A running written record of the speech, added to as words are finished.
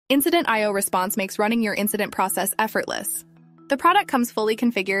Incident IO Response makes running your incident process effortless. The product comes fully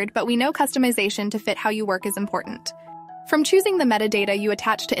configured, but we know customization to fit how you work is important. From choosing the metadata you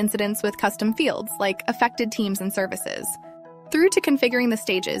attach to incidents with custom fields, like affected teams and services, through to configuring the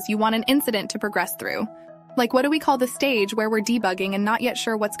stages you want an incident to progress through. Like, what do we call the stage where we're debugging and not yet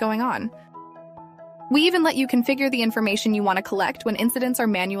sure what's going on? We even let you configure the information you want to collect when incidents are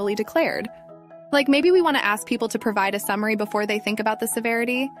manually declared. Like, maybe we want to ask people to provide a summary before they think about the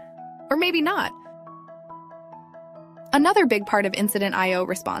severity, or maybe not. Another big part of Incident IO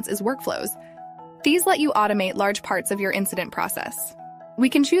Response is workflows. These let you automate large parts of your incident process. We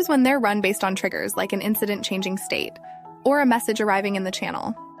can choose when they're run based on triggers like an incident changing state, or a message arriving in the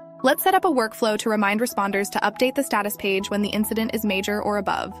channel. Let's set up a workflow to remind responders to update the status page when the incident is major or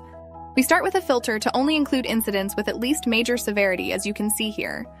above. We start with a filter to only include incidents with at least major severity, as you can see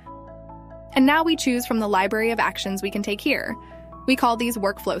here. And now we choose from the library of actions we can take here. We call these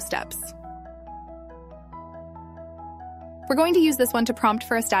workflow steps. We're going to use this one to prompt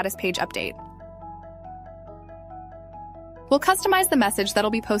for a status page update. We'll customize the message that'll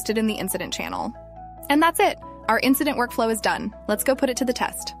be posted in the incident channel. And that's it. Our incident workflow is done. Let's go put it to the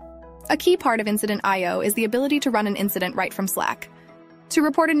test. A key part of Incident IO is the ability to run an incident right from Slack. To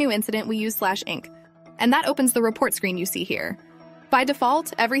report a new incident, we use /inc, and that opens the report screen you see here. By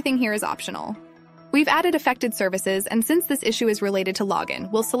default, everything here is optional. We've added affected services, and since this issue is related to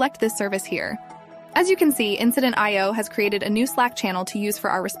login, we'll select this service here. As you can see, Incident IO has created a new Slack channel to use for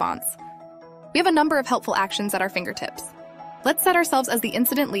our response. We have a number of helpful actions at our fingertips. Let's set ourselves as the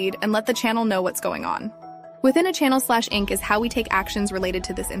incident lead and let the channel know what's going on. Within a channel /inc is how we take actions related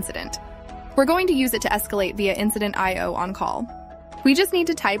to this incident. We're going to use it to escalate via Incident IO on call. We just need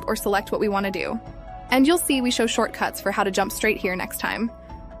to type or select what we want to do. And you'll see we show shortcuts for how to jump straight here next time.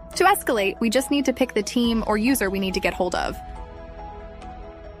 To escalate, we just need to pick the team or user we need to get hold of.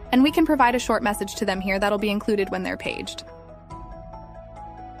 And we can provide a short message to them here that'll be included when they're paged.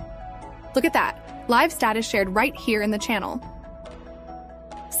 Look at that, live status shared right here in the channel.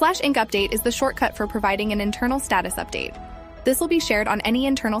 /inc update is the shortcut for providing an internal status update. This will be shared on any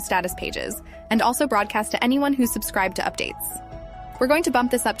internal status pages and also broadcast to anyone who's subscribed to updates. We're going to bump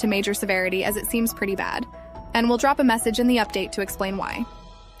this up to major severity as it seems pretty bad, and we'll drop a message in the update to explain why.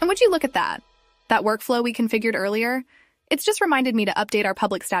 And would you look at that? That workflow we configured earlier? It's just reminded me to update our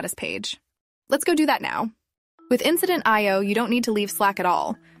public status page. Let's go do that now. With Incident IO, you don't need to leave Slack at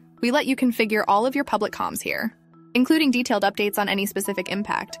all. We let you configure all of your public comms here, including detailed updates on any specific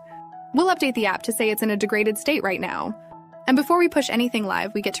impact. We'll update the app to say it's in a degraded state right now. And before we push anything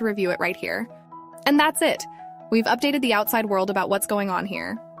live, we get to review it right here. And that's it. We've updated the outside world about what's going on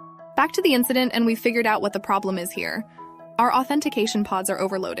here. Back to the incident, and we've figured out what the problem is here. Our authentication pods are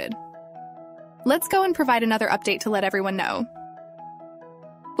overloaded. Let's go and provide another update to let everyone know.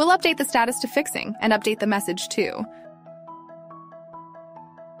 We'll update the status to fixing and update the message too.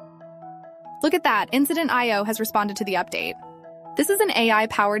 Look at that, Incident IO has responded to the update. This is an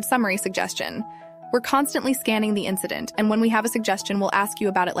AI-powered summary suggestion. We're constantly scanning the incident, and when we have a suggestion, we'll ask you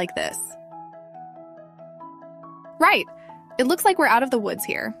about it like this. Right, it looks like we're out of the woods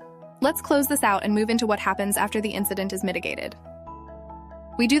here. Let's close this out and move into what happens after the incident is mitigated.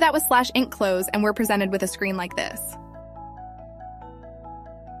 We do that with /inc close, and we're presented with a screen like this.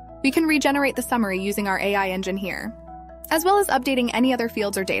 We can regenerate the summary using our AI engine here, as well as updating any other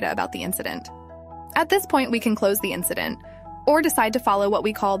fields or data about the incident. At this point, we can close the incident, or decide to follow what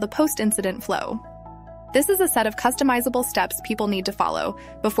we call the post-incident flow. This is a set of customizable steps people need to follow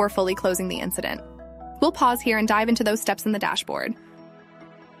before fully closing the incident. We'll pause here and dive into those steps in the dashboard.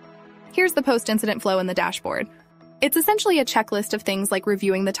 Here's the post-incident flow in the dashboard. It's essentially a checklist of things like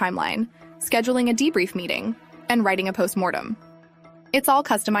reviewing the timeline, scheduling a debrief meeting, and writing a post-mortem. It's all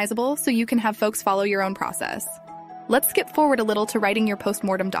customizable, so you can have folks follow your own process. Let's skip forward a little to writing your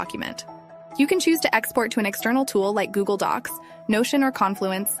post-mortem document. You can choose to export to an external tool like Google Docs, Notion, or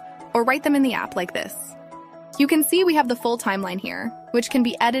Confluence, or write them in the app like this. You can see we have the full timeline here, which can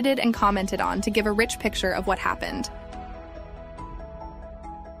be edited and commented on to give a rich picture of what happened.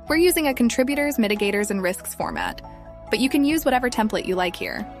 We're using a contributors, mitigators, and risks format, but you can use whatever template you like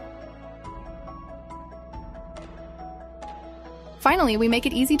here. Finally, we make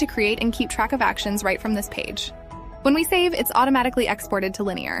it easy to create and keep track of actions right from this page. When we save, it's automatically exported to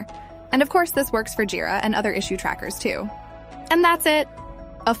Linear. And of course, this works for Jira and other issue trackers too. And that's it!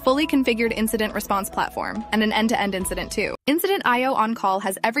 A fully configured incident response platform, and an end-to-end incident too. Incident IO On Call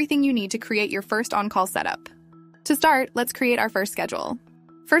has everything you need to create your first on-call setup. To start, let's create our first schedule.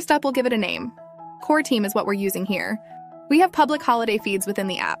 First up, we'll give it a name. Core Team is what we're using here. We have public holiday feeds within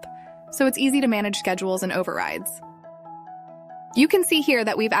the app, so it's easy to manage schedules and overrides. You can see here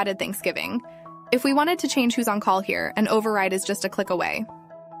that we've added Thanksgiving. If we wanted to change who's on call here, an override is just a click away.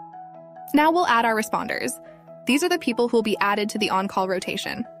 Now we'll add our responders. These are the people who will be added to the on-call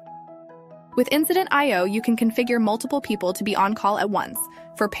rotation. With Incident.io, you can configure multiple people to be on call at once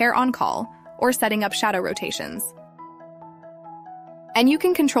for pair on call or setting up shadow rotations. And you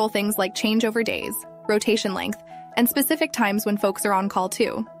can control things like changeover days, rotation length, and specific times when folks are on call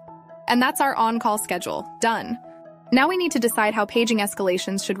too. And that's our on-call schedule, done. Now we need to decide how paging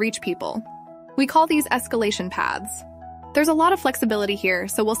escalations should reach people. We call these escalation paths. There's a lot of flexibility here,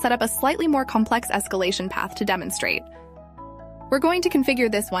 so we'll set up a slightly more complex escalation path to demonstrate. We're going to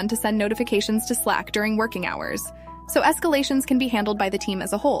configure this one to send notifications to Slack during working hours, so escalations can be handled by the team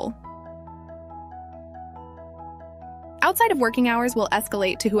as a whole. Outside of working hours, we'll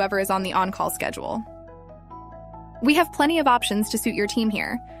escalate to whoever is on the on-call schedule. We have plenty of options to suit your team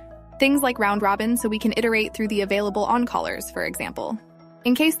here. Things like round robin, so we can iterate through the available on-callers, for example.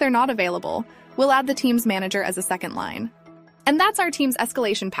 In case they're not available, we'll add the team's manager as a second line. And that's our team's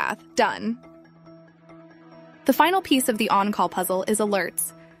escalation path, done. The final piece of the on-call puzzle is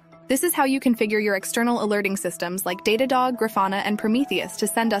alerts. This is how you configure your external alerting systems like Datadog, Grafana, and Prometheus to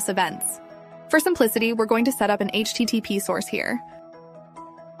send us events. For simplicity, we're going to set up an HTTP source here.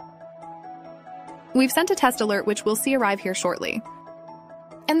 We've sent a test alert, which we'll see arrive here shortly.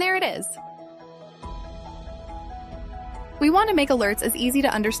 And there it is. We want to make alerts as easy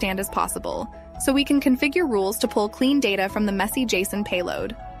to understand as possible, so we can configure rules to pull clean data from the messy JSON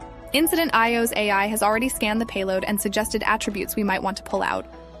payload. Incident.io's AI has already scanned the payload and suggested attributes we might want to pull out,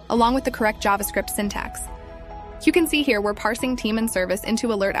 along with the correct JavaScript syntax. You can see here we're parsing team and service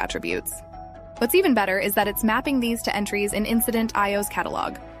into alert attributes. What's even better is that it's mapping these to entries in Incident.io's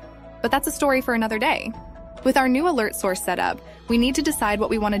catalog. But that's a story for another day. With our new alert source set up, we need to decide what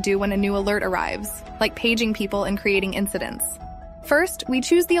we want to do when a new alert arrives, like paging people and creating incidents. First, we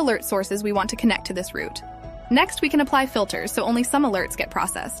choose the alert sources we want to connect to this route. Next, we can apply filters so only some alerts get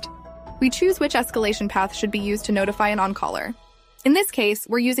processed. We choose which escalation path should be used to notify an on-caller. In this case,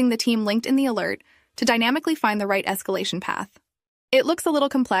 we're using the team linked in the alert to dynamically find the right escalation path. It looks a little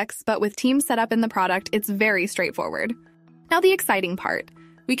complex, but with teams set up in the product, it's very straightforward. Now the exciting part.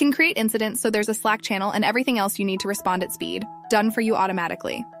 We can create incidents so there's a Slack channel and everything else you need to respond at speed, done for you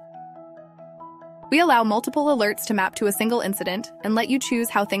automatically. We allow multiple alerts to map to a single incident and let you choose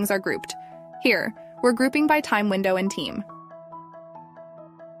how things are grouped. Here, we're grouping by time window and team.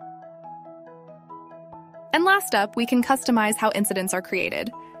 And last up, we can customize how incidents are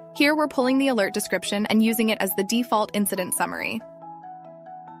created. Here, we're pulling the alert description and using it as the default incident summary.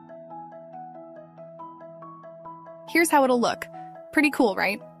 Here's how it'll look. Pretty cool,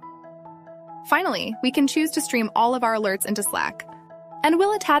 right? Finally, we can choose to stream all of our alerts into Slack. And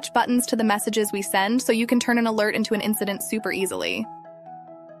we'll attach buttons to the messages we send so you can turn an alert into an incident super easily.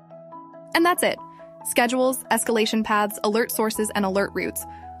 And that's it. Schedules, escalation paths, alert sources, and alert routes.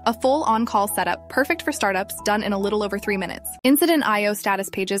 A full on-call setup, perfect for startups, done in a little over 3 minutes. Incident.io status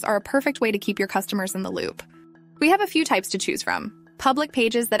pages are a perfect way to keep your customers in the loop. We have a few types to choose from. Public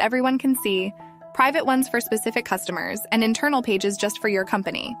pages that everyone can see, private ones for specific customers, and internal pages just for your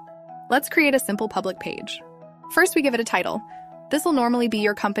company. Let's create a simple public page. First, we give it a title. This will normally be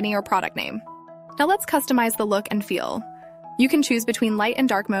your company or product name. Now let's customize the look and feel. You can choose between light and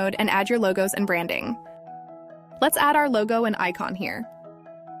dark mode and add your logos and branding. Let's add our logo and icon here.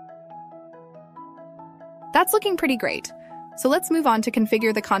 That's looking pretty great. So let's move on to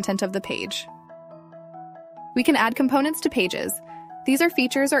configure the content of the page. We can add components to pages. These are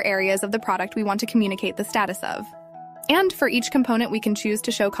features or areas of the product we want to communicate the status of. And for each component, we can choose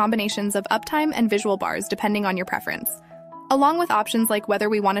to show combinations of uptime and visual bars depending on your preference, along with options like whether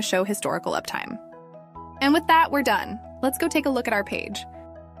we want to show historical uptime. And with that, we're done. Let's go take a look at our page.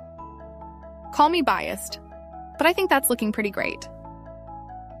 Call me biased, but I think that's looking pretty great.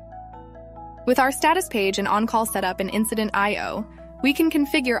 With our status page and on-call setup in Incident.io, we can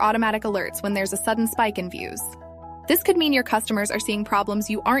configure automatic alerts when there's a sudden spike in views. This could mean your customers are seeing problems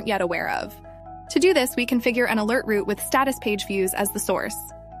you aren't yet aware of. To do this, we configure an alert route with status page views as the source.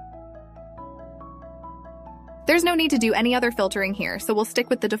 There's no need to do any other filtering here, so we'll stick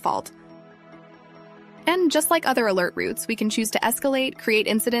with the default. And just like other alert routes, we can choose to escalate, create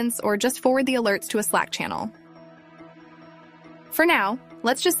incidents, or just forward the alerts to a Slack channel. For now,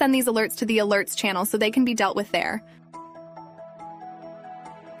 let's just send these alerts to the alerts channel so they can be dealt with there.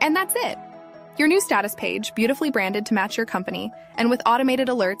 And that's it. Your new status page, beautifully branded to match your company, and with automated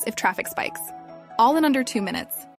alerts if traffic spikes. All in under 2 minutes.